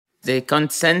The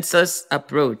consensus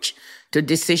approach to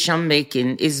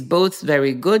decision-making is both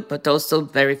very good, but also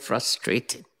very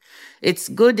frustrating. It's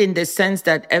good in the sense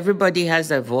that everybody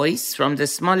has a voice, from the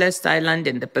smallest island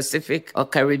in the Pacific or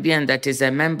Caribbean that is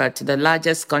a member to the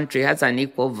largest country has an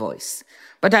equal voice.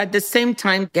 But at the same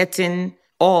time, getting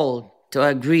all to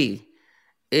agree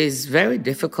is very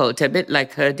difficult, a bit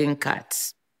like herding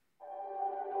cats.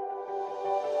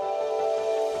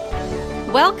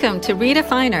 Welcome to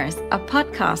Redefiners, a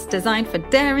podcast designed for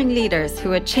daring leaders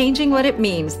who are changing what it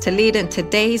means to lead in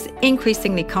today's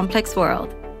increasingly complex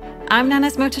world. I'm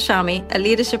Nanas Motashami, a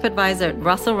leadership advisor at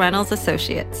Russell Reynolds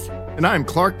Associates. And I'm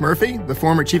Clark Murphy, the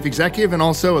former chief executive and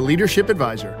also a leadership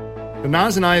advisor.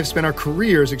 Naz and I have spent our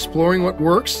careers exploring what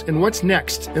works and what's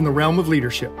next in the realm of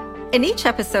leadership. In each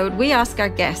episode, we ask our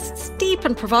guests deep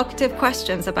and provocative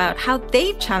questions about how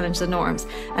they've challenged the norms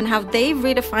and how they've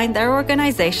redefined their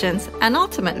organizations and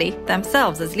ultimately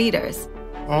themselves as leaders.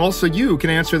 Also, you can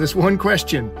answer this one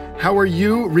question. How are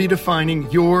you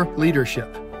redefining your leadership?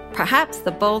 Perhaps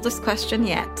the boldest question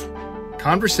yet.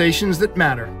 Conversations that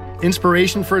matter.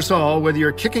 Inspiration for us all, whether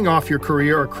you're kicking off your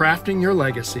career or crafting your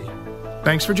legacy.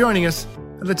 Thanks for joining us.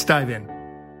 Let's dive in.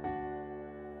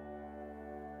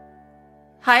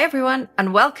 Hi, everyone,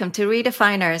 and welcome to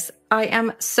Redefiners. I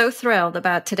am so thrilled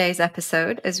about today's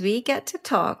episode as we get to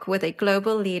talk with a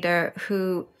global leader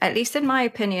who, at least in my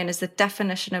opinion, is the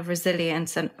definition of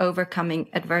resilience and overcoming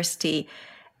adversity.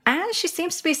 And she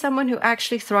seems to be someone who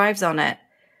actually thrives on it.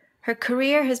 Her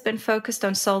career has been focused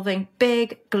on solving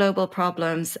big global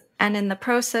problems, and in the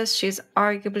process, she's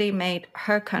arguably made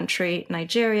her country,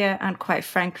 Nigeria, and quite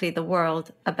frankly, the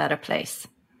world, a better place.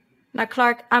 Now,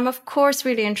 Clark, I'm of course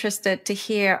really interested to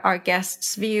hear our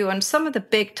guest's view on some of the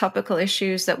big topical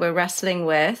issues that we're wrestling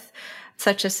with,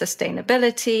 such as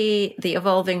sustainability, the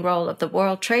evolving role of the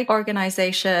World Trade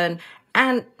Organization,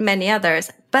 and many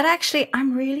others. But actually,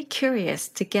 I'm really curious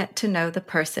to get to know the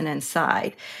person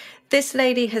inside. This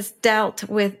lady has dealt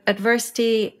with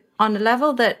adversity on a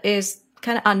level that is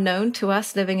kind of unknown to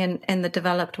us living in the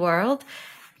developed world,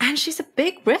 and she's a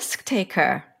big risk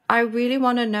taker. I really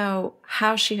want to know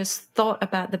how she has thought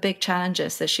about the big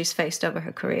challenges that she's faced over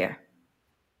her career.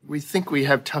 We think we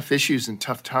have tough issues and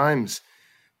tough times.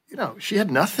 You know, she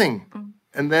had nothing.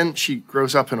 And then she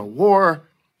grows up in a war.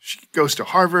 She goes to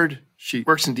Harvard. She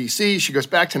works in D.C. She goes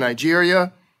back to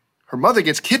Nigeria. Her mother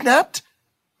gets kidnapped.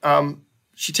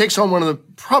 She takes on one of the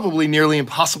probably nearly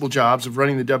impossible jobs of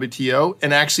running the WTO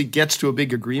and actually gets to a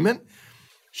big agreement.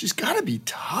 She's got to be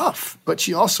tough, but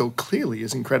she also clearly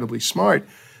is incredibly smart.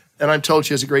 And I'm told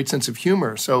she has a great sense of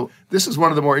humor. So this is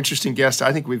one of the more interesting guests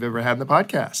I think we've ever had in the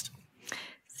podcast.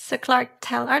 So Clark,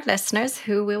 tell our listeners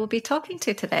who we will be talking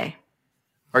to today.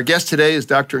 Our guest today is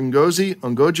Dr. Ngozi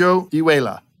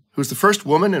Okonjo-Iweala, who's the first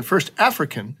woman and first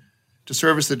African to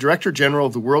serve as the Director General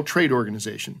of the World Trade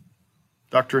Organization.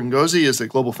 Dr. Ngozi is a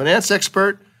global finance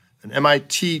expert, an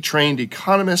MIT-trained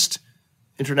economist,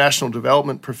 international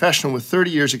development professional with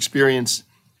 30 years' experience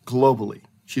globally.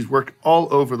 She's worked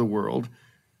all over the world.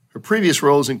 Her previous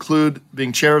roles include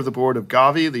being chair of the board of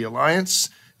Gavi, the alliance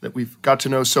that we've got to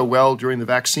know so well during the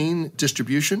vaccine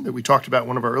distribution that we talked about in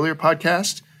one of our earlier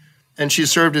podcasts. And she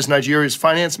served as Nigeria's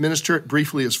finance minister,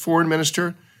 briefly as foreign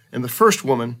minister, and the first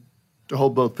woman to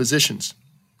hold both positions.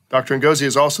 Dr. Ngozi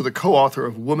is also the co-author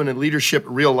of Women in Leadership,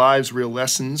 Real Lives, Real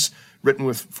Lessons, written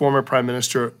with former Prime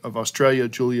Minister of Australia,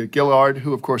 Julia Gillard,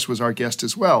 who, of course, was our guest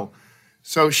as well.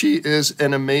 So she is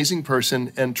an amazing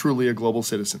person and truly a global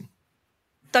citizen.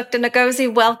 Dr.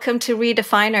 Ngozi, welcome to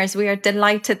Redefiners. We are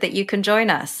delighted that you can join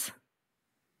us.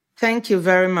 Thank you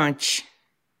very much.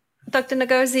 Dr.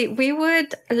 Ngozi, we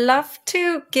would love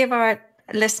to give our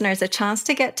listeners a chance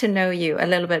to get to know you a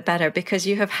little bit better because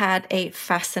you have had a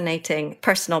fascinating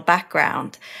personal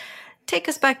background. Take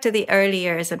us back to the early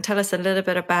years and tell us a little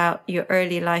bit about your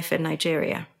early life in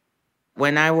Nigeria.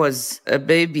 When I was a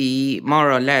baby,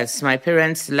 more or less, my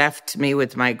parents left me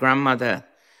with my grandmother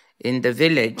in the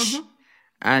village.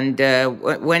 And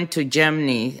went to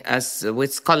Germany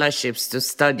with scholarships to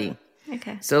study.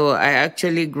 Okay. So I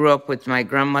actually grew up with my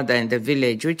grandmother in the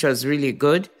village, which was really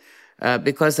good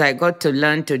because I got to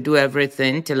learn to do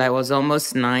everything till I was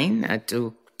almost 9,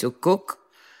 to cook,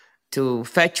 to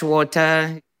fetch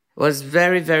water. It was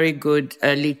very, very good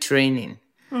early training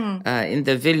in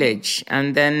the village.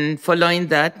 And then following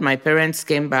that, my parents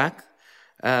came back,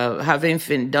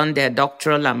 having done their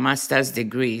doctoral and master's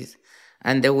degrees.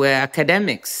 And they were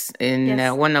academics in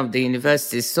one of the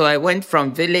universities. So I went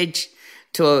from village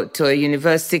to a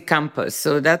university campus.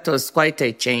 So that was quite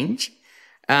a change.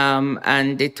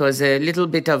 And it was a little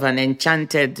bit of an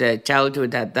enchanted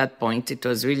childhood at that point. It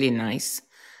was really nice.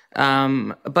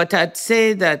 But I'd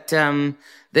say that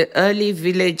the early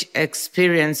village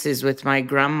experiences with my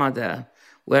grandmother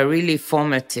were really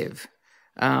formative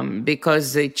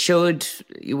because it showed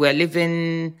you were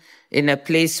living in a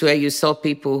place where you saw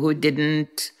people who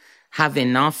didn't have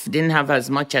enough, didn't have as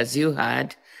much as you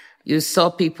had. You saw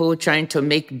people trying to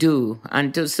make do.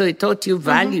 So it taught you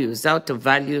values, how to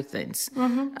value things.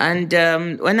 And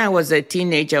when I was a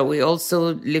teenager, we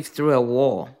also lived through a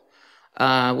war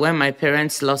where my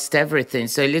parents lost everything.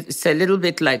 So it's a little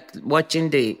bit like watching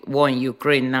the war in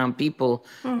Ukraine now, people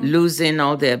losing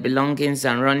all their belongings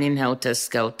and running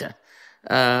helter-skelter.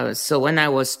 So when I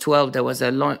was 12, there was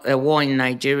a war in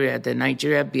Nigeria, the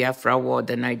Nigeria-Biafra War,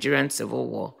 the Nigerian Civil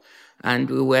War.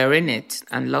 And we were in it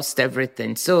and lost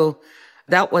everything. So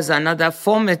that was another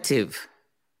formative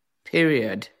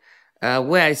period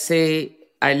where I say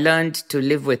I learned to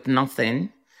live with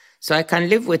nothing. So I can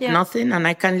live with nothing and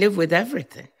I can live with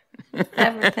everything.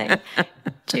 Everything.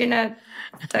 Do you know,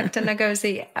 Dr.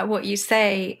 Ngozi, what you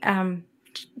say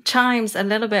chimes a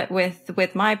little bit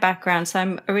with my background. So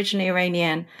I'm originally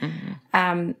Iranian.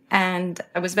 And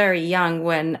I was very young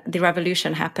when the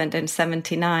revolution happened in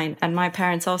 79. And my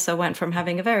parents also went from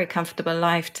having a very comfortable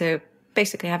life to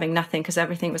basically having nothing because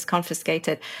everything was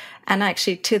confiscated. And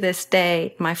actually, to this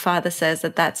day, my father says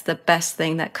that that's the best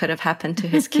thing that could have happened to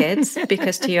his kids.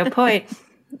 Because to your point,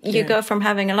 you go from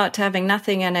having a lot to having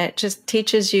nothing, and it just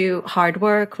teaches you hard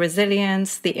work,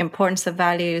 resilience, the importance of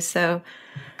values. So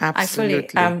absolutely.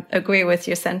 I fully agree with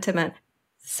your sentiment.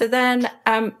 So then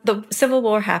the Civil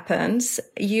War happens.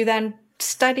 You then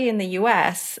study in the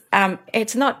US.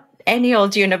 It's not any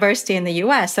old university in the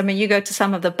US. I mean, you go to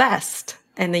some of the best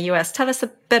in the US. Tell us a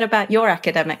bit about your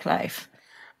academic life.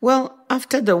 Well,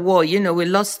 after the war, we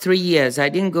lost 3 years. I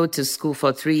didn't go to school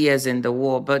for 3 years in the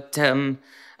war. But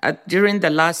during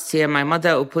the last year, my mother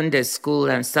opened a school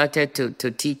and started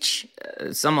to teach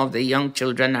some of the young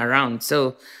children around.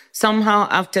 So somehow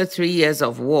after 3 years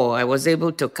of war, I was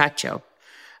able to catch up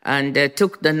and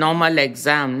took the normal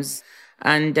exams.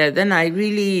 And then I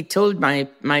really told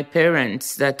my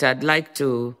parents that I'd like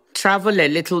to travel a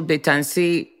little bit and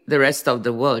see the rest of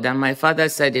the world. And my father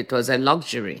said it was a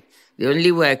luxury. The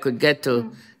only way I could get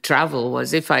to travel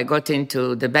was if I got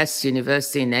into the best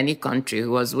university in any country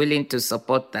who was willing to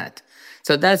support that.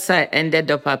 So that's how I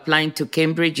ended up applying to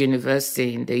Cambridge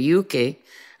University in the UK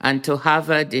and to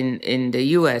Harvard in the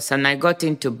US. And I got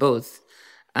into both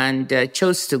and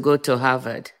chose to go to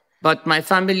Harvard. But my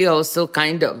family also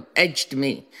kind of edged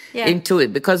me into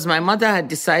it because my mother had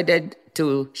decided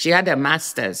she had a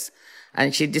master's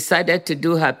and she decided to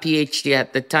do her PhD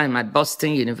at the time at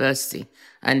Boston University.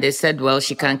 And they said, well,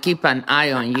 she can keep an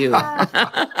eye on you.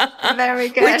 Very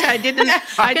good. Which I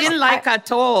didn't like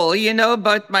at all,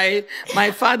 but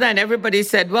my father and everybody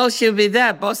said, well, she'll be there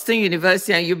at Boston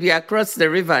University and you'll be across the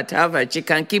river at Harvard. She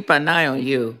can keep an eye on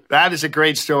you. That is a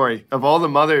great story. Of all the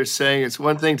mothers saying it's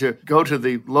one thing to go to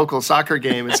the local soccer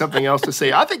game and something else to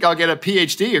say, I think I'll get a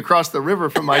PhD across the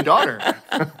river from my daughter.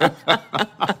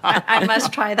 I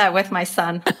must try that with my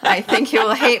son. I think he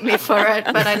will hate me for it,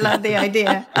 but I love the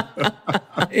idea.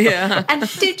 Yeah. And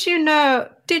did you know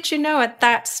at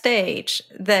that stage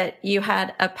that you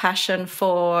had a passion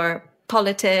for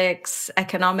politics,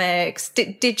 economics?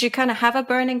 Did you kind of have a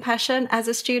burning passion as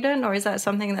a student, or is that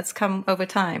something that's come over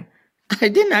time? I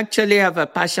didn't actually have a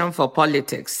passion for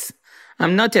politics.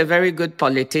 I'm not a very good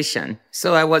politician.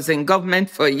 So I was in government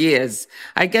for years.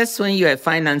 I guess when you're a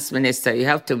finance minister, you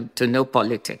have to know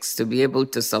politics to be able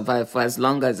to survive for as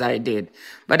long as I did.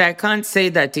 But I can't say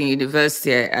that in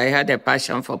university I had a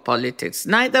passion for politics,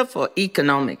 neither for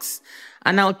economics.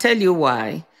 And I'll tell you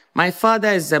why. My father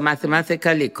is a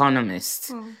mathematical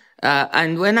economist.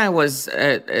 And when I was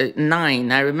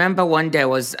 9, I remember one day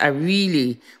I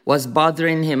really was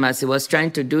bothering him as he was trying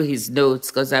to do his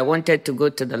notes because I wanted to go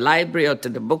to the library or to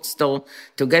the bookstore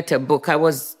to get a book. I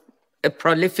was a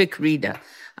prolific reader.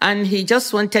 And he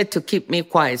just wanted to keep me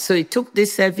quiet. So he took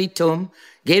this heavy tome,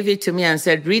 gave it to me and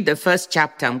said, read the first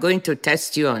chapter. I'm going to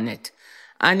test you on it.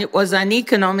 And it was an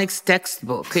economics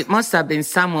textbook. It must have been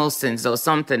Samuelson's or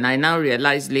something. I now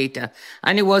realize later.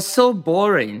 And it was so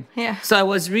boring. Yeah. So I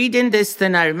was reading this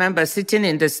thing. I remember sitting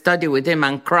in the study with him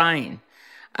and crying.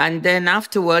 And then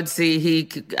afterwards, he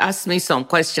asked me some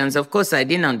questions. Of course, I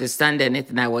didn't understand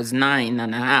anything. I was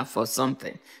 9.5 or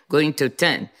something, going to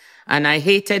 10. And I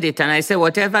hated it. And I said,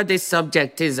 whatever this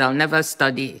subject is, I'll never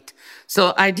study it.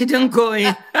 So I didn't go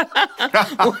in.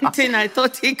 One thing, I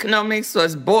thought economics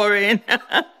was boring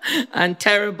and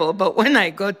terrible. But when I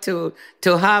got to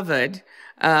Harvard,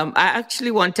 I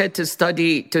actually wanted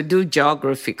to do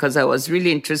geography because I was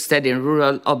really interested in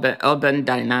rural urban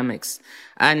dynamics.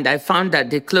 And I found that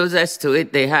the closest to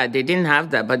it they didn't have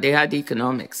that, but they had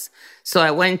economics. So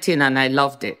I went in and I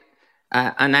loved it.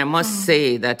 And I must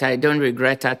say that I don't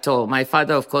regret at all. My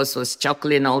father, of course, was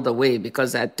chuckling all the way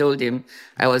because I told him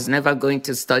I was never going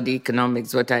to study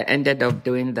economics, but I ended up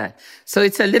doing that. So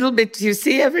it's a little bit, you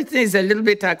see, everything is a little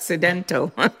bit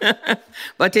accidental.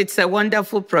 But it's a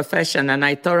wonderful profession, and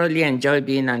I thoroughly enjoy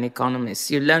being an economist.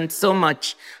 You learn so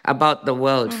much about the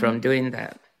world from doing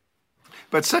that.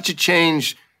 But such a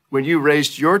change when you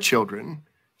raised your children.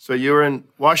 So you were in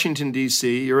Washington,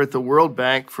 D.C., you're at the World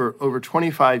Bank for over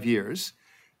 25 years.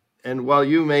 And while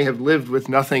you may have lived with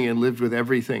nothing and lived with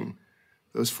everything,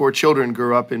 those 4 children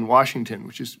grew up in Washington,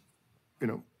 which is,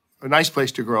 a nice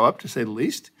place to grow up, to say the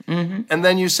least. Mm-hmm. And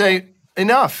then you say,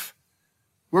 enough.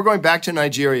 We're going back to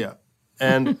Nigeria,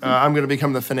 and I'm going to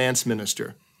become the finance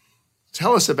minister.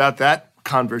 Tell us about that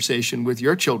conversation with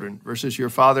your children versus your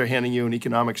father handing you an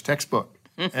economics textbook,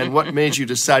 and what made you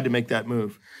decide to make that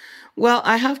move. Well,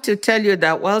 I have to tell you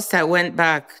that whilst I went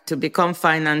back to become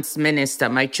finance minister,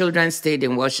 my children stayed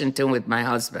in Washington with my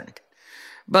husband.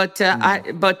 But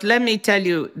but let me tell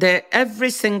you, every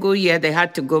single year they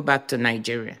had to go back to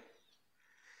Nigeria.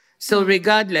 So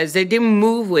regardless, they didn't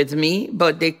move with me,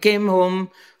 but they came home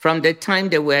from the time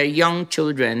they were young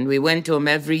children. We went home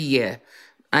every year.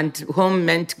 And home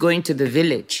meant going to the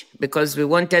village because we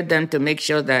wanted them to make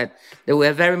sure that they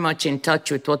were very much in touch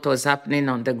with what was happening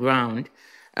on the ground.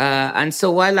 And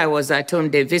so while I was at home,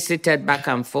 they visited back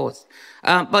and forth.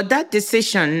 But that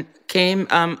decision came,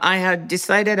 I had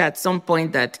decided at some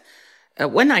point that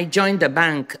when I joined the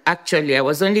bank, actually, I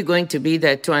was only going to be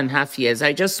there 2.5 years.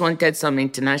 I just wanted some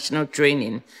international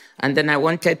training, and then I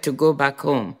wanted to go back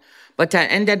home. But I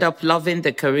ended up loving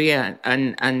the career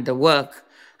and the work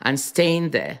and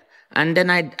staying there. And then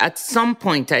at some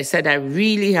point, I said, I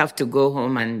really have to go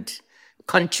home and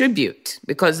contribute,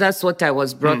 because that's what I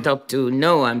was brought up to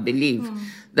know and believe,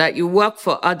 that you work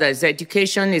for others.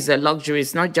 Education is a luxury.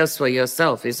 It's not just for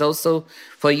yourself. It's also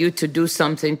for you to do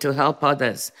something to help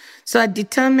others. So I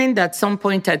determined at some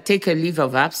point I'd take a leave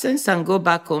of absence and go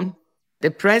back home.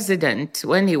 The president,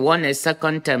 when he won a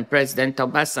second term, President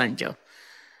Obasanjo,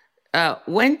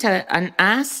 went and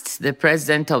asked the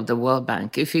president of the World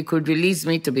Bank if he could release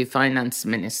me to be finance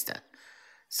minister.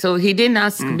 So he didn't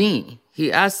ask me. He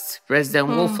asked President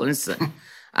Wolfenson.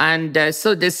 And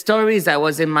so the story is I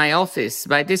was in my office.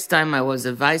 By this time, I was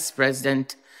the vice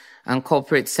president and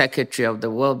corporate secretary of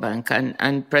the World Bank.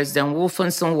 And President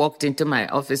Wolfenson walked into my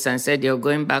office and said, "You're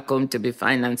going back home to be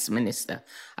finance minister."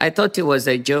 I thought it was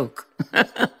a joke.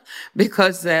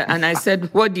 Because, and I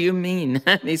said, "What do you mean?"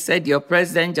 And he said, "Your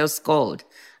president just called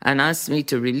and asked me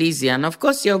to release you. And of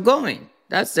course, you're going.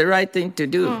 That's the right thing to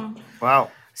do."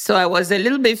 Wow. So I was a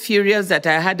little bit furious that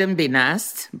I hadn't been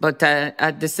asked, but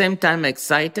at the same time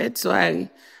excited. So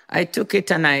I took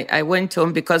it and I went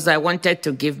home because I wanted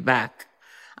to give back.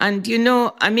 And,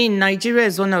 Nigeria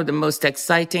is one of the most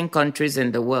exciting countries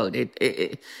in the world.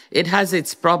 It has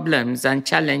its problems and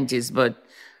challenges, but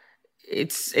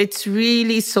it's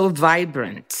really so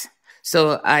vibrant.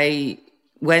 So I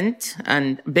went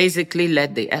and basically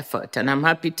led the effort. And I'm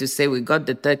happy to say we got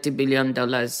the $30 billion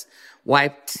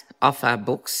wiped off our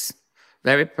books.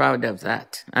 Very proud of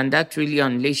that. And that really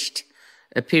unleashed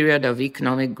a period of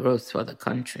economic growth for the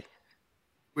country.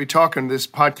 We talk on this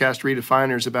podcast,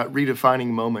 Redefiners, about redefining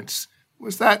moments.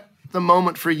 Was that the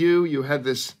moment for you? You had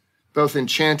this both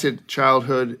enchanted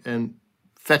childhood and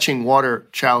fetching water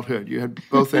childhood. You had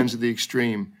both ends of the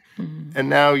extreme. And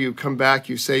now you come back,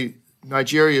 you say,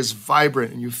 Nigeria is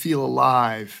vibrant and you feel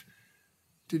alive.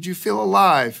 Did you feel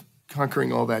alive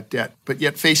conquering all that debt, but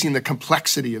yet facing the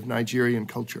complexity of Nigerian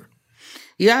culture?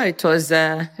 Yeah, it was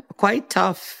quite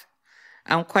tough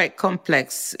and quite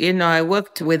complex. I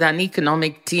worked with an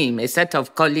economic team, a set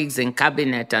of colleagues in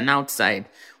cabinet and outside.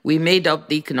 We made up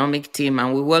the economic team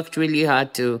and we worked really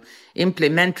hard to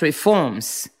implement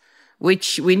reforms,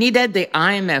 which we needed the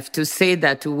IMF to say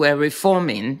that we were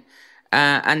reforming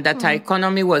and that our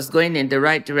economy was going in the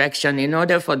right direction in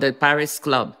order for the Paris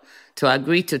Club to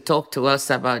agree to talk to us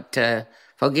about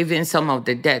forgiving some of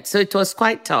the debt. So it was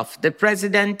quite tough. The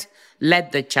president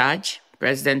led the charge.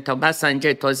 President Obasanjo,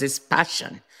 it was his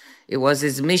passion. It was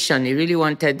his mission. He really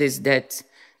wanted this debt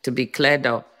to be cleared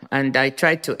up, and I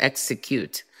tried to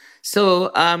execute.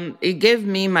 So it gave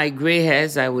me my gray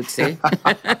hairs, I would say.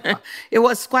 It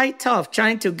was quite tough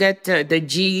trying to get the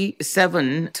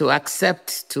G7 to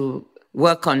accept to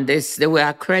work on this. They were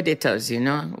our creditors,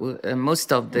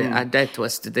 most of our debt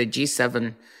was to the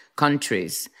G7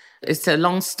 countries. It's a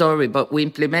long story, but we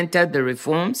implemented the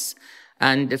reforms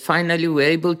and finally we were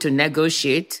able to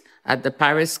negotiate at the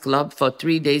Paris Club for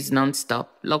 3 days nonstop,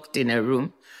 locked in a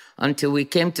room, until we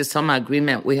came to some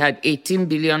agreement. We had $18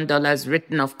 billion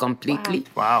written off completely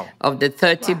of the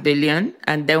 30 billion.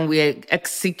 And then we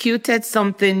executed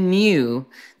something new.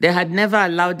 They had never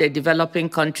allowed a developing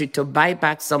country to buy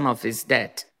back some of its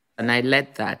debt. And I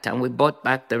led that. And we bought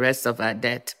back the rest of our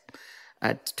debt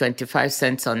at 25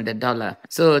 cents on the dollar.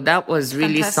 So that was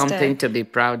really something to be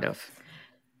proud of.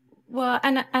 Well,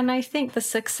 and I think the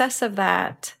success of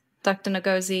that, Dr.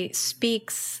 Ngozi,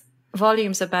 speaks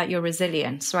volumes about your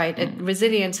resilience, right?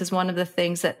 Resilience is one of the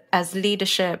things that as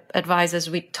leadership advisors,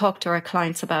 we talk to our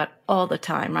clients about all the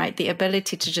time, right? The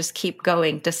ability to just keep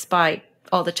going despite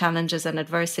all the challenges and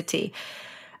adversity.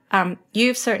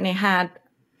 You've certainly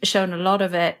shown a lot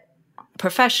of it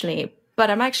professionally, but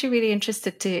I'm actually really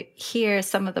interested to hear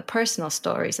some of the personal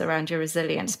stories around your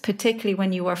resilience, particularly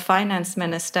when you were finance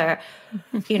minister.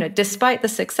 Despite the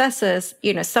successes,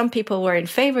 some people were in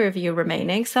favor of you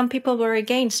remaining, some people were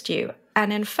against you.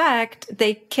 And in fact,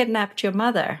 they kidnapped your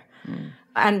mother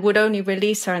and would only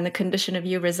release her on the condition of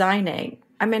you resigning.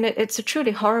 I mean, it's a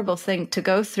truly horrible thing to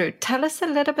go through. Tell us a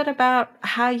little bit about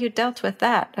how you dealt with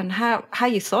that and how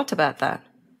you thought about that.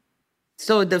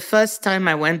 So the first time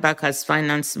I went back as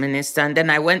finance minister, and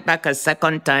then I went back a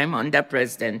second time under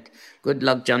President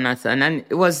Goodluck Jonathan. And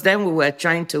it was then we were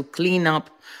trying to clean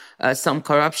up some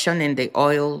corruption in the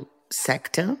oil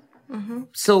sector. Mm-hmm.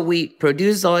 So we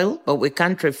produce oil, but we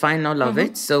can't refine all of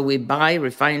it. So we buy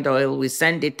refined oil, we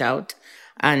send it out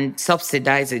and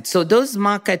subsidize it. So those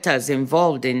marketers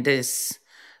involved in this,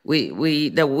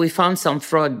 we found some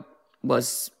fraud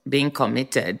was being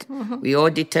committed. Mm-hmm. We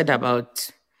audited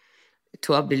about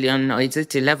 $12 billion, or is it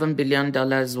 $11 billion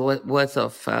worth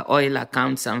of oil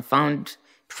accounts and found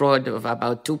fraud of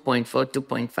about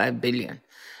 2.5 billion.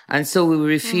 And so we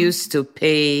refused to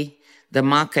pay the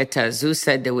marketers who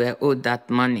said they were owed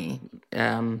that money.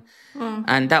 And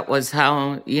that was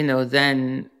how,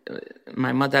 then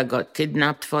my mother got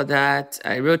kidnapped for that.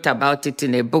 I wrote about it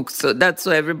in a book, so that's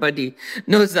why everybody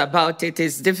knows about it.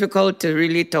 It's difficult to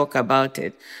really talk about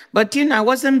it. But, I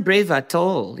wasn't brave at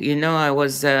all. I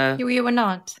was... You were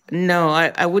not? No,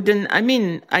 I wouldn't. I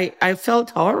mean, I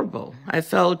felt horrible. I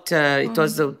felt it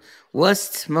was the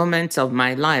worst moment of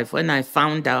my life when I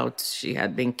found out she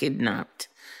had been kidnapped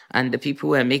and the people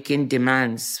were making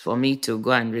demands for me to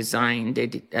go and resign.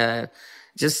 They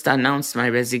just announced my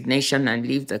resignation and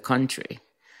leave the country.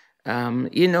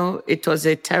 It was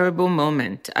a terrible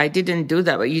moment. I didn't do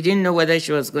that, but you didn't know whether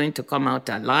she was going to come out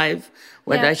alive,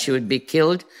 whether she would be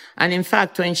killed. And in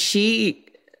fact, when she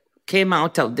came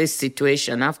out of this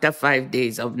situation after 5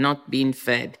 days of not being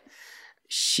fed,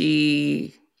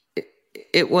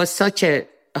 it was such a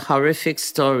horrific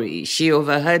story. She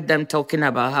overheard them talking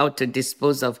about how to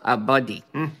dispose of her body.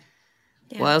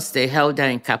 Whilst they held her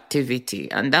in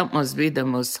captivity. And that must be the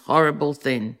most horrible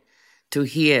thing to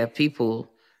hear people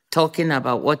talking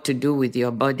about what to do with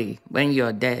your body when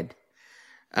you're dead.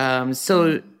 It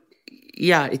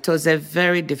was a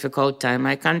very difficult time.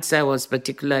 I can't say I was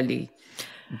particularly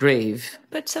brave.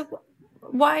 But so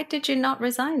why did you not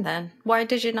resign then? Why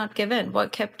did you not give in?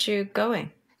 What kept you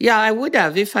going? Yeah, I would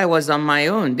have if I was on my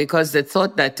own, because the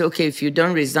thought that, okay, if you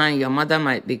don't resign, your mother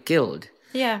might be killed.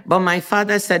 Yeah. But my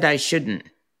father said I shouldn't.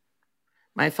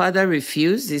 My father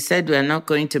refused. He said we're not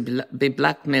going to be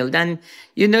blackmailed. And,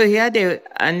 he had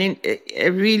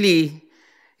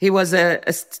he was a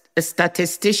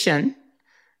statistician,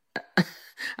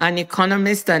 an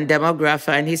economist and demographer.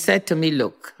 And he said to me,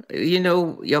 look,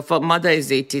 your mother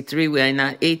is 83. We're in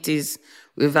our 80s.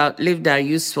 We've outlived our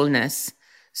usefulness.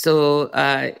 So,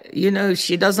 if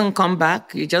she doesn't come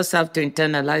back, you just have to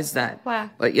internalize that. Wow.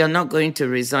 But you're not going to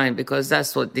resign because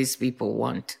that's what these people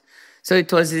want. So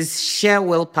it was his sheer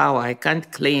willpower. I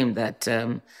can't claim that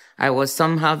I was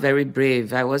somehow very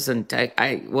brave. I wasn't.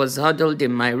 I was huddled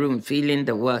in my room feeling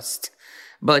the worst.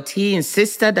 But he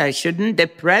insisted I shouldn't. The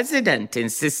president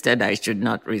insisted I should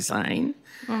not resign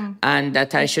and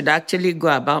that I should actually go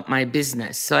about my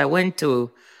business. So I went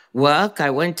to work. I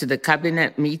went to the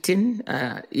cabinet meeting.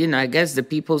 I guess the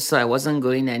people saw I wasn't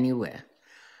going anywhere.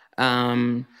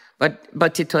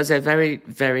 But it was a very,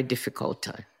 very difficult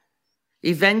time.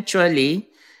 Eventually,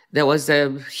 there was a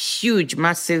huge,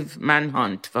 massive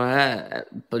manhunt for her.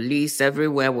 Police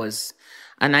everywhere was.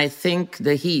 And I think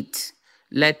the heat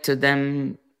led to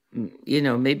them,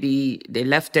 maybe they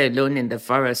left her alone in the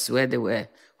forest where they were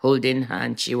holding her,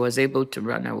 and she was able to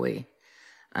run away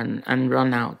and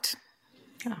run out.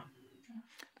 Oh.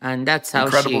 And that's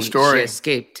how she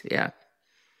escaped, yeah.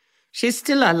 She's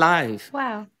still alive.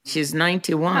 Wow. She's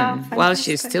 91 while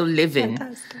she's still living.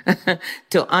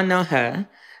 To honor her,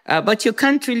 But you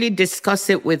can't really discuss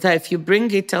it with her. If you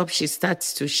bring it up, she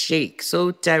starts to shake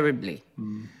so terribly.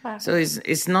 Wow. So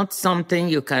it's not something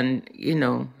you can,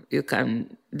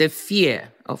 the fear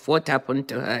of what happened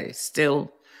to her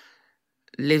still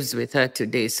lives with her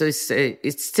today. So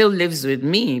it still lives with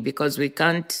me because we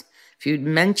can't, if you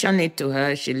mention it to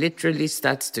her, she literally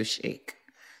starts to shake.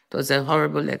 It was a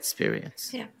horrible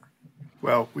experience. Yeah.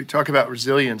 Well, we talk about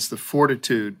resilience, the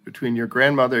fortitude between your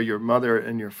grandmother, your mother,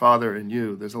 and your father and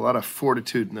you. There's a lot of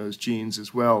fortitude in those genes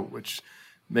as well, which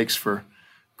makes for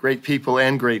great people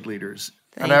and great leaders.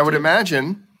 And I would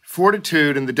imagine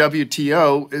fortitude in the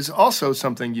WTO is also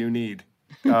something you need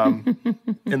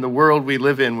in the world we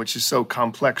live in, which is so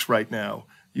complex right now.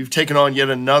 You've taken on yet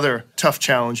another tough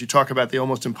challenge. You talk about the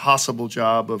almost impossible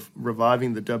job of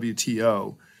reviving the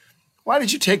WTO. Why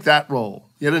did you take that role,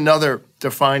 yet another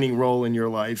defining role in your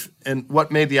life, and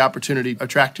what made the opportunity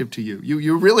attractive to you?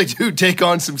 You really do take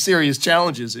on some serious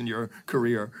challenges in your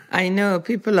career. I know,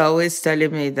 people are always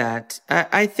telling me that.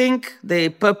 I think the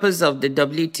purpose of the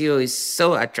WTO is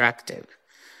so attractive.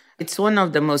 It's one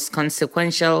of the most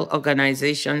consequential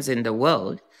organizations in the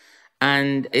world,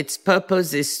 and its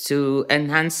purpose is to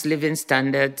enhance living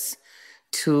standards,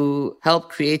 to help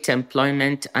create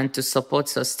employment, and to support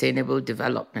sustainable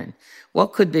development.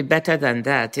 What could be better than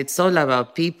that? It's all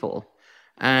about people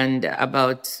and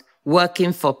about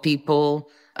working for people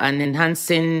and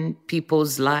enhancing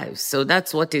people's lives. So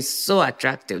that's what is so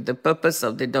attractive. The purpose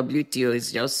of the WTO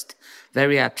is just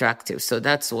very attractive. So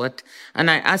that's what,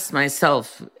 and I asked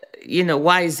myself,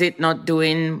 why is it not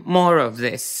doing more of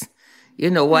this?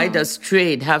 Why does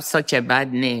trade have such a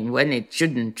bad name when it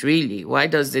shouldn't really? Why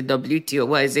does the WTO,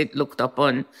 why is it looked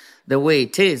upon the way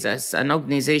it is as an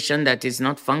organization that is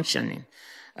not functioning?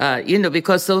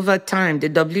 Because over time, the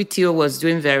WTO was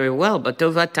doing very well, but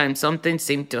over time, something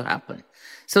seemed to happen.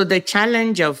 So the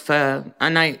challenge of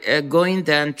going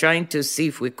there and trying to see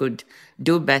if we could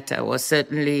do better was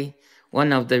certainly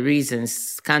one of the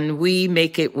reasons. Can we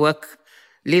make it work,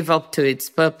 live up to its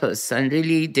purpose, and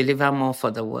really deliver more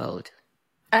for the world?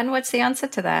 And what's the answer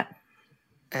to that?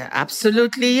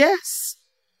 Absolutely, yes.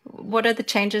 What are the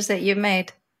changes that you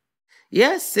made?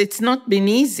 Yes, it's not been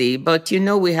easy, but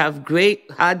we have great,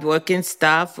 hardworking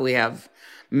staff. We have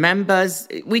members.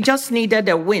 We just needed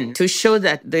a win to show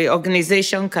that the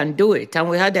organization can do it. And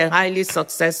we had a highly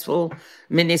successful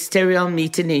ministerial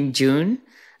meeting in June.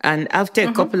 And after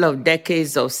a couple of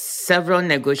decades of several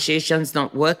negotiations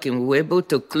not working, we were able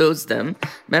to close them.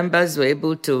 Members were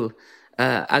able to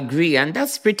agree. And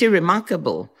that's pretty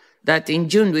remarkable that in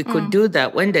June we could do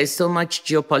that when there's so much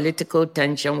geopolitical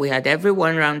tension. We had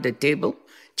everyone around the table,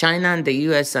 China and the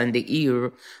US and the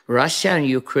EU, Russia and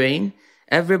Ukraine,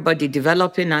 everybody,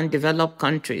 developing and undeveloped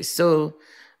countries. So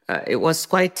it was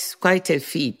quite a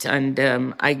feat. And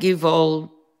I give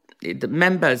all the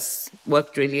members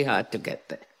worked really hard to get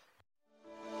there.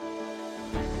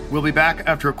 We'll be back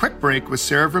after a quick break with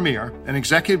Sarah Vermeer, an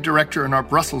executive director in our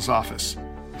Brussels office.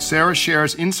 Sarah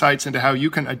shares insights into how you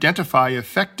can identify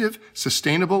effective,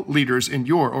 sustainable leaders in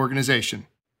your organization.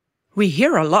 We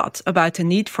hear a lot about the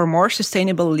need for more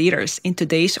sustainable leaders in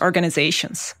today's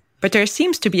organizations, but there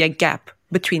seems to be a gap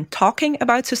between talking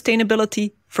about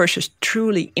sustainability versus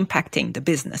truly impacting the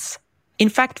business. In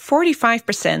fact,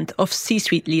 45% of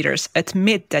C-suite leaders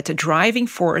admit that the driving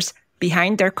force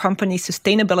behind their company's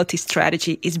sustainability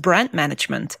strategy is brand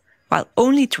management, while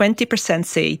only 20%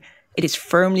 say it is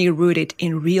firmly rooted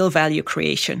in real value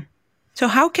creation. So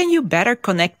how can you better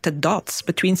connect the dots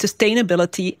between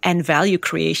sustainability and value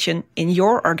creation in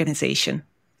your organization?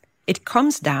 It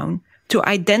comes down to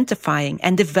identifying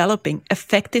and developing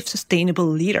effective sustainable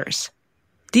leaders.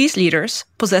 These leaders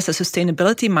possess a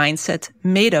sustainability mindset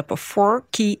made up of 4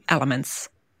 key elements.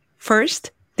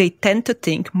 First, they tend to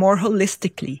think more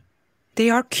holistically. They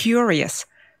are curious,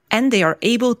 and they are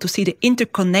able to see the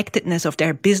interconnectedness of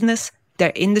their business,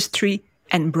 their industry,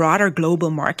 and broader global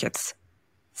markets.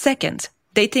 Second,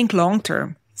 they think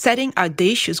long-term, setting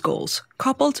audacious goals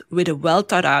coupled with a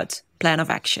well-thought-out plan of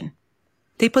action.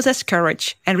 They possess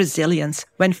courage and resilience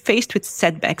when faced with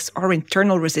setbacks or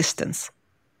internal resistance.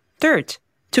 Third,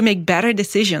 to make better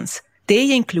decisions,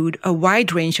 they include a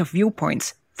wide range of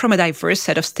viewpoints from a diverse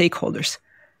set of stakeholders,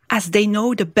 as they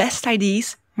know the best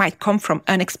ideas might come from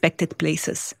unexpected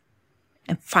places.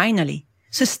 And finally,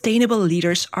 sustainable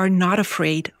leaders are not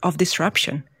afraid of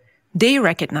disruption. They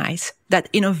recognize that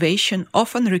innovation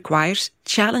often requires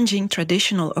challenging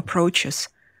traditional approaches,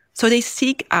 so they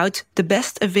seek out the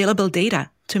best available data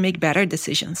to make better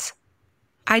decisions.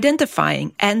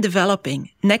 Identifying and developing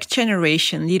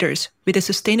next-generation leaders with a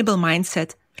sustainable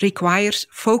mindset requires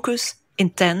focus,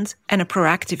 intent, and a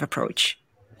proactive approach.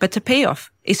 But the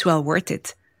payoff is well worth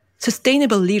it.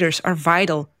 Sustainable leaders are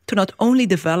vital to not only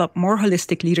develop more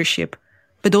holistic leadership,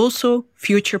 but also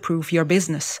future-proof your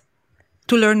business.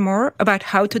 To learn more about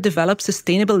how to develop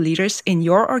sustainable leaders in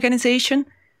your organization,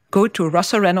 go to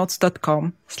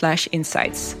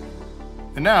russellreynolds.com/insights.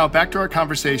 And now back to our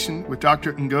conversation with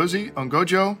Dr. Ngozi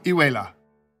Okonjo-Iweala.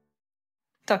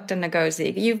 Dr.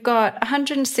 Ngozi, you've got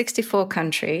 164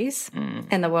 countries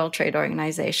in the World Trade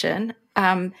Organization.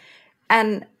 And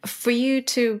for you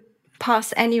to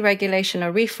pass any regulation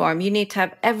or reform, you need to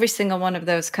have every single one of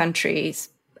those countries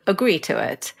agree to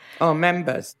it. Or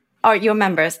members. Or your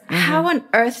members. How on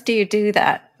earth do you do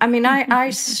that? I mean,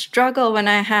 I struggle when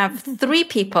I have 3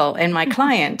 people in my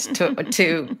client to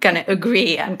kind of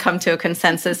agree and come to a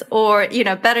consensus. Or,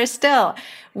 better still,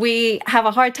 we have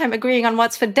a hard time agreeing on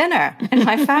what's for dinner in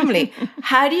my family.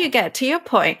 How do you get, to your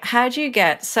point, how do you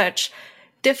get such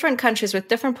different countries with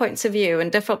different points of view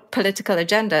and different political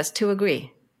agendas to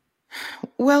agree?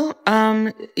 Well,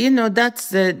 that's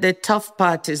the tough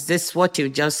part is this, what you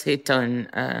just hit on,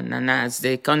 Nana,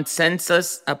 the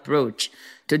consensus approach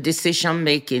to decision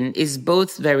making is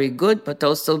both very good, but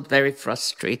also very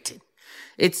frustrating.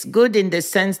 It's good in the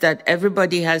sense that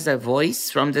everybody has a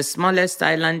voice, from the smallest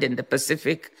island in the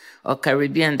Pacific or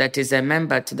Caribbean that is a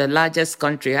member to the largest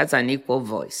country has an equal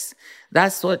voice.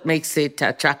 That's what makes it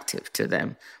attractive to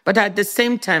them. But at the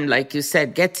same time, like you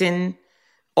said, getting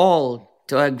all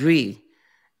to agree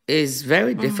is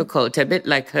very difficult, a bit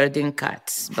like herding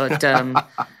cats. But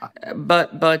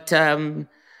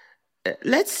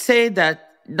let's say that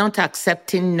not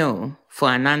accepting no for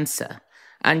an answer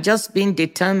and just being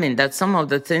determined that some of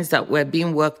the things that were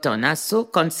being worked on are so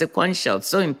consequential,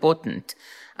 so important,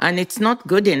 and it's not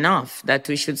good enough that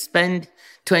we should spend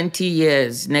 20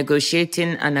 years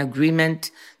negotiating an agreement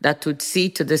that would see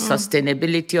to the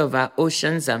sustainability of our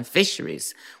oceans and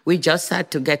fisheries. We just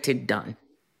had to get it done.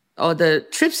 Or the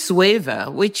TRIPS waiver,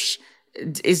 which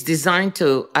is designed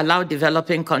to allow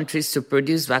developing countries to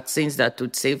produce vaccines that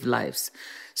would save lives.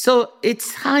 So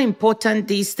it's how important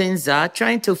these things are,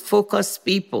 trying to focus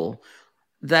people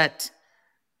that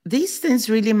these things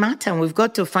really matter, and we've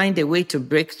got to find a way to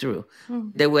break through.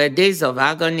 There were days of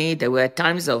agony. There were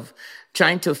times of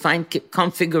trying to find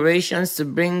configurations to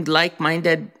bring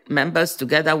like-minded members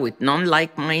together with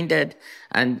non-like-minded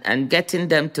and getting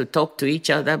them to talk to each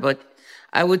other. But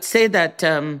I would say that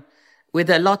with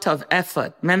a lot of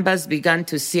effort, members began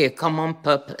to see a common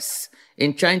purpose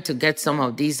in trying to get some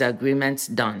of these agreements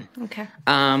done. Okay.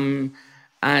 And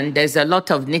there's a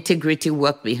lot of nitty-gritty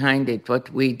work behind it,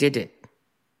 but we did it.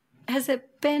 Has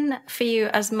it been for you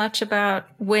as much about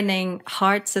winning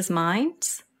hearts as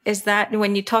minds? Is that,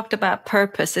 when you talked about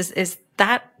purpose, is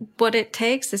that what it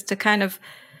takes, is to kind of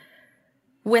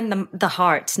win the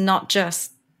hearts, not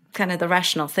just kind of the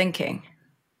rational thinking?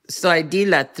 So I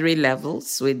deal at 3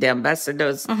 levels, with the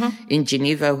ambassadors in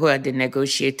Geneva, who are the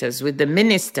negotiators, with the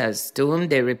ministers to whom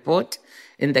they report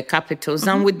in the capitals,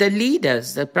 and with the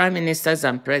leaders, the prime ministers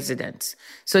and presidents.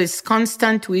 So it's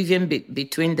constant weaving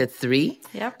between the 3.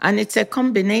 Yep. And it's a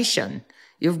combination.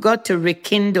 You've got to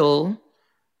rekindle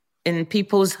in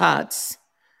people's hearts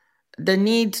the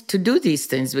need to do these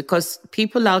things, because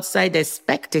people outside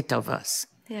expect it of us.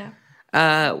 Yeah.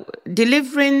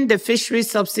 Delivering the fisheries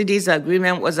subsidies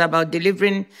agreement was about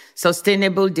delivering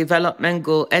Sustainable Development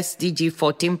Goal SDG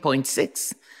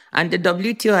 14.6. And the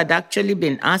WTO had actually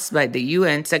been asked by the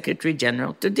UN Secretary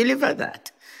General to deliver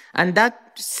that. And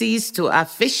that sees to our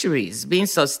fisheries being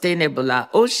sustainable, our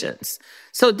oceans.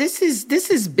 So this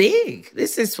is big.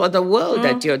 This is for the world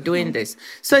that you're doing this.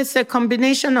 So it's a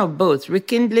combination of both,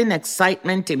 rekindling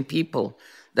excitement in people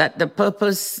that the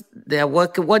purpose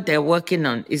what they're working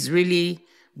on is really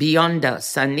beyond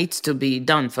us and needs to be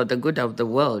done for the good of the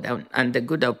world and the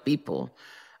good of people.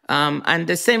 And at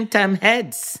the same time,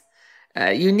 heads.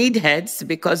 You need heads,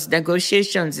 because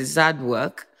negotiations is hard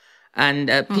work, and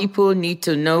people need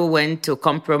to know when to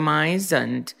compromise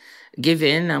and give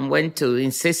in and when to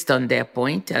insist on their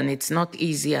point, and it's not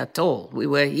easy at all. We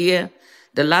were here,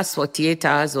 the last 48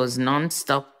 hours was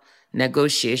non-stop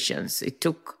negotiations. It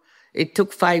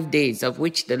took 5 days, of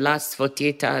which the last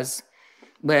 48 hours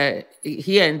were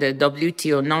here in the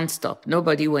WTO non-stop.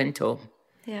 Nobody went home.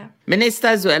 Yeah.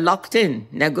 Ministers were locked in,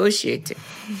 negotiating.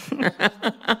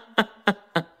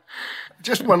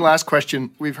 Just one last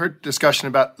question. We've heard discussion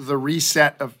about the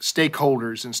reset of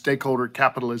stakeholders and stakeholder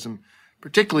capitalism,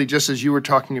 particularly just as you were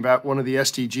talking about one of the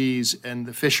SDGs and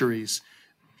the fisheries.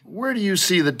 Where do you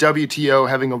see the WTO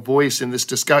having a voice in this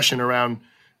discussion around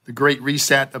the Great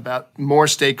Reset, about more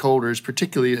stakeholders,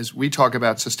 particularly as we talk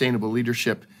about sustainable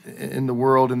leadership in the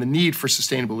world and the need for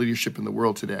sustainable leadership in the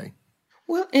world today?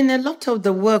 Well, in a lot of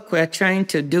the work we're trying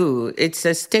to do, it's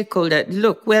a stakeholder.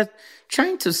 Look, we're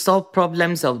trying to solve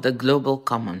problems of the global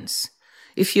commons.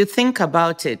 If you think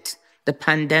about it, the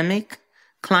pandemic,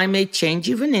 climate change,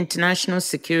 even international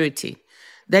security,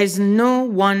 there is no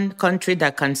one country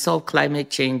that can solve climate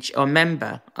change or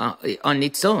member on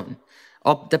its own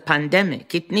of the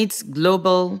pandemic. It needs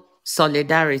global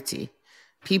solidarity,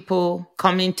 people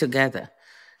coming together.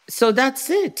 So that's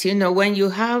it. When you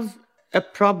have a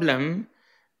problem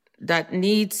that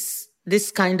needs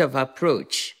this kind of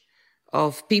approach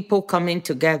of people coming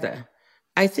together,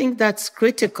 I think that's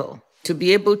critical to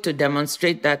be able to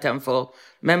demonstrate that and for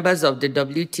members of the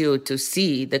WTO to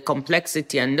see the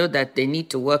complexity and know that they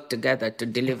need to work together to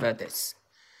deliver this.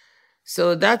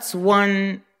 So that's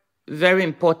one very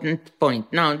important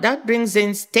point. Now, that brings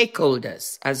in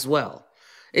stakeholders as well.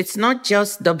 It's not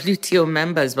just WTO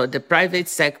members, but the private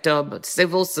sector, but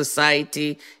civil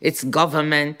society, its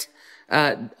government,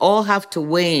 all have to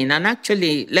weigh in. And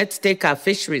actually, let's take our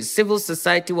fisheries. Civil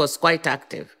society was quite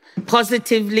active,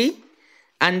 positively,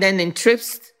 and then in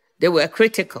trips, they were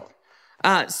critical.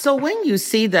 So when you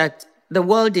see that the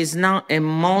world is now a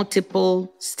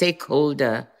multiple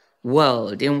stakeholder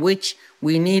world in which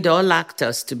we need all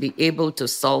actors to be able to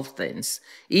solve things,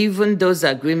 even those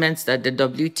agreements that the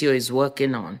WTO is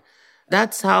working on,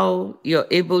 that's how you're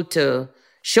able to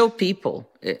show people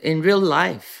in real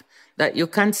life that you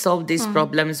can't solve these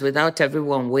problems without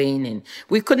everyone weighing in.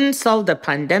 We couldn't solve the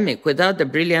pandemic without the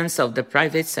brilliance of the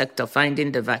private sector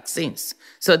finding the vaccines.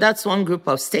 So that's one group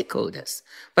of stakeholders.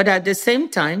 But at the same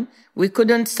time, we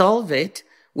couldn't solve it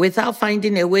without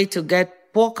finding a way to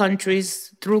get poor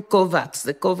countries through COVAX,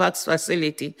 the COVAX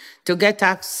facility, to get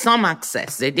some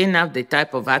access. They didn't have the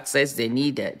type of access they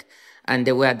needed, and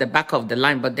they were at the back of the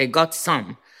line, but they got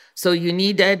some. So you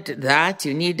needed that.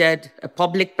 You needed a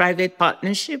public-private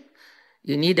partnership.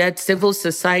 You needed civil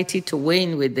society to weigh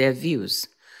in with their views.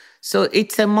 So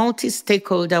it's a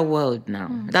multi-stakeholder world now.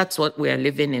 That's what we are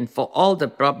living in for all the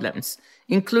problems,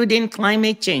 including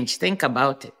climate change. Think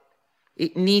about it.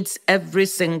 It needs every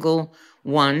single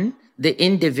one, the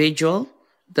individual,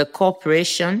 the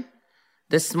corporation,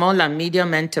 the small and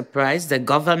medium enterprise, the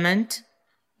government,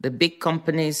 the big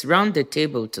companies round the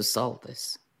table to solve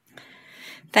this.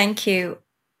 Thank you.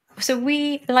 So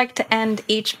we like to end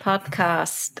each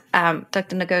podcast,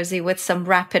 Dr. Ngozi, with some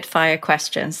rapid fire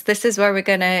questions. This is where we're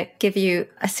going to give you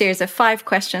a series of 5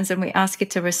 questions and we ask you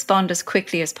to respond as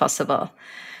quickly as possible.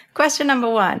 Question number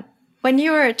 1. When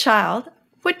you were a child,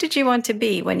 what did you want to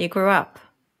be when you grew up?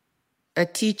 A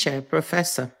teacher, a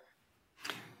professor.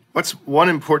 What's one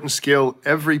important skill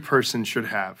every person should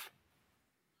have?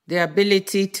 The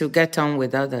ability to get on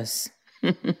with others.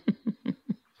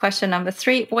 Question number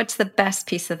 3. What's the best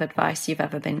piece of advice you've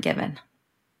ever been given?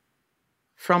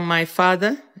 From my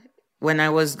father, when I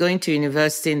was going to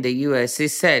university in the US, he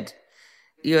said,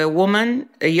 you're a woman,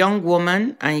 a young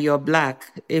woman, and you're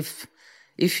Black. If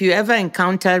you ever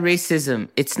encounter racism,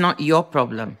 it's not your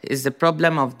problem. It's the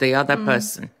problem of the other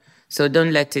person. So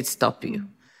don't let it stop you.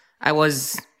 I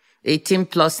was 18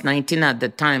 plus 19 at the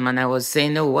time, and I was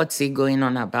saying, oh, what's he going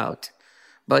on about?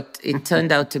 But it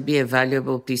turned out to be a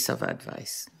valuable piece of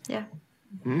advice. Yeah.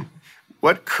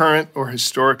 What current or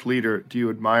historic leader do you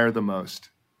admire the most?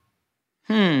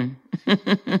 I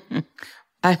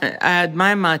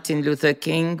admire Martin Luther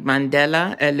King,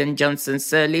 Mandela, Ellen Johnson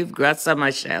Sirleaf, Graça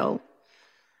Machel,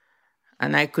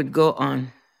 and I could go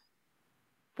on.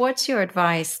 What's your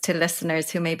advice to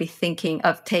listeners who may be thinking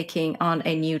of taking on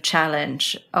a new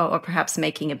challenge or perhaps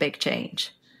making a big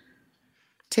change?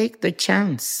 Take the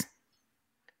chance.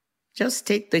 Just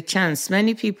take the chance.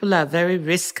 Many people are very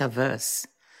risk averse,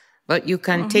 but you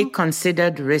can take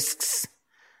considered risks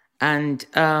and,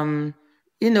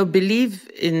 believe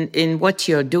in what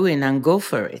you're doing and go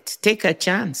for it. Take a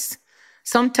chance.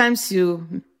 Sometimes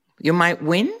you might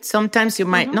win. Sometimes you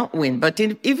might not win. But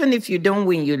even if you don't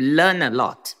win, you learn a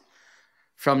lot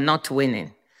from not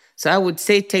winning. So I would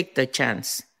say take the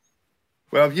chance.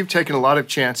 Well, you've taken a lot of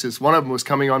chances. One of them was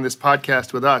coming on this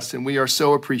podcast with us, and we are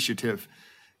so appreciative.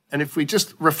 And if we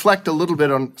just reflect a little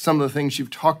bit on some of the things you've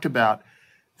talked about,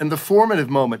 and the formative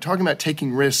moment, talking about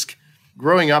taking risk,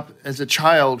 growing up as a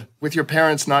child with your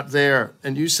parents not there,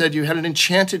 and you said you had an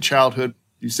enchanted childhood.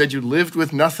 You said you lived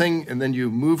with nothing, and then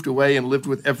you moved away and lived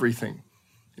with everything.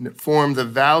 And it formed the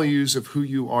values of who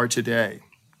you are today.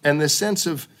 And the sense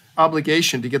of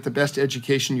obligation to get the best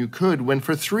education you could when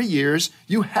for 3 years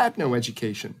you had no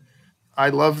education. I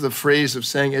love the phrase of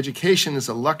saying education is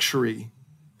a luxury,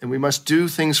 and we must do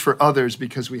things for others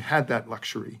because we had that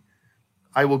luxury.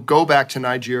 I will go back to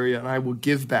Nigeria and I will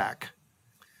give back.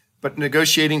 But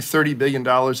negotiating $30 billion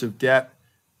of debt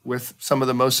with some of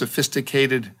the most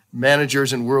sophisticated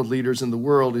managers and world leaders in the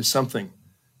world is something.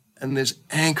 And this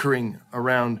anchoring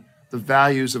around the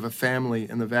values of a family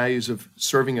and the values of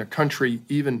serving a country,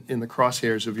 even in the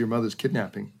crosshairs of your mother's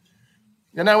kidnapping.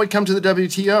 And now we come to the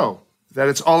WTO, that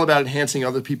it's all about enhancing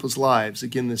other people's lives.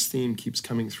 Again, this theme keeps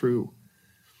coming through.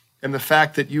 And the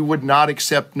fact that you would not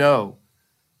accept no.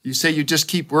 You say you just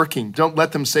keep working. Don't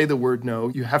let them say the word no.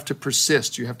 You have to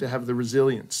persist. You have to have the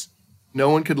resilience. No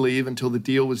one could leave until the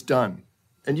deal was done.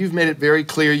 And you've made it very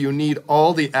clear you need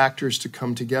all the actors to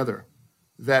come together.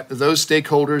 That those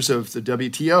stakeholders of the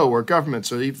WTO or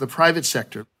governments or even the private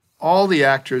sector, all the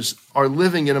actors are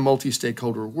living in a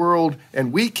multi-stakeholder world,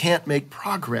 and we can't make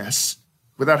progress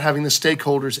without having the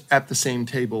stakeholders at the same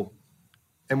table.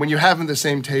 And when you have them at the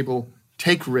same table,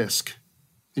 take risk.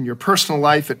 In your personal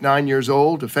life at 9 years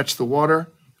old, to fetch the water,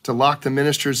 to lock the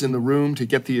ministers in the room, to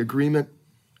get the agreement,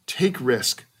 take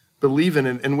risk. Believe in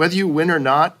it. And whether you win or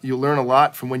not, you learn a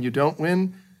lot from when you don't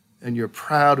win, and you're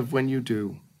proud of when you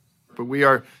do. But we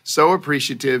are so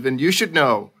appreciative, and you should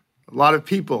know, a lot of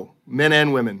people, men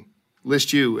and women,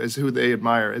 list you as who they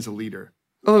admire as a leader.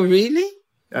 Oh, really?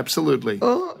 Absolutely.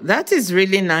 Oh, that is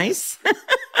really nice.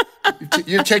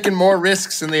 You've taken more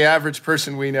risks than the average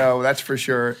person we know, that's for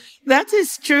sure. That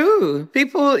is true.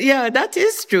 That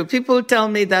is true. People tell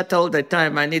me that all the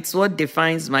time, and it's what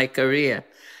defines my career.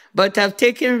 But I've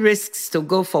taken risks to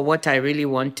go for what I really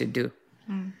want to do.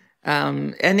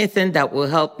 Anything that will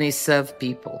help me serve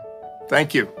people.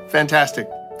 Thank you. Fantastic.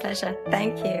 Pleasure.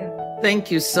 Thank you. Thank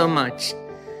you so much.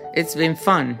 It's been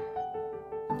fun.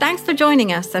 Thanks for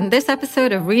joining us on this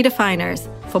episode of Redefiners.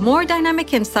 For more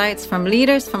dynamic insights from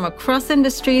leaders from across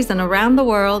industries and around the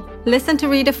world, listen to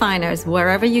Redefiners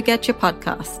wherever you get your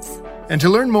podcasts. And to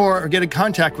learn more or get in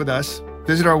contact with us,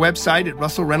 visit our website at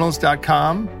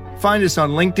russellreynolds.com, find us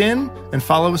on LinkedIn, and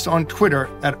follow us on Twitter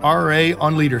at RA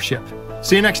on Leadership.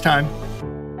 See you next time.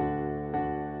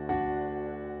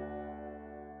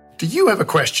 Do you have a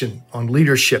question on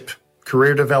leadership,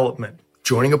 career development,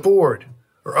 joining a board,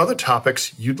 or other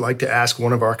topics you'd like to ask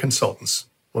one of our consultants?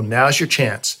 Well, now's your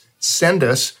chance. Send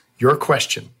us your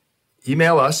question.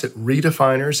 Email us at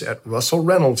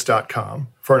redefiners@russellreynolds.com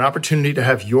for an opportunity to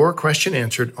have your question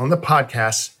answered on the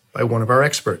podcast by one of our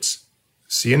experts.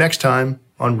 See you next time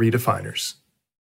on Redefiners.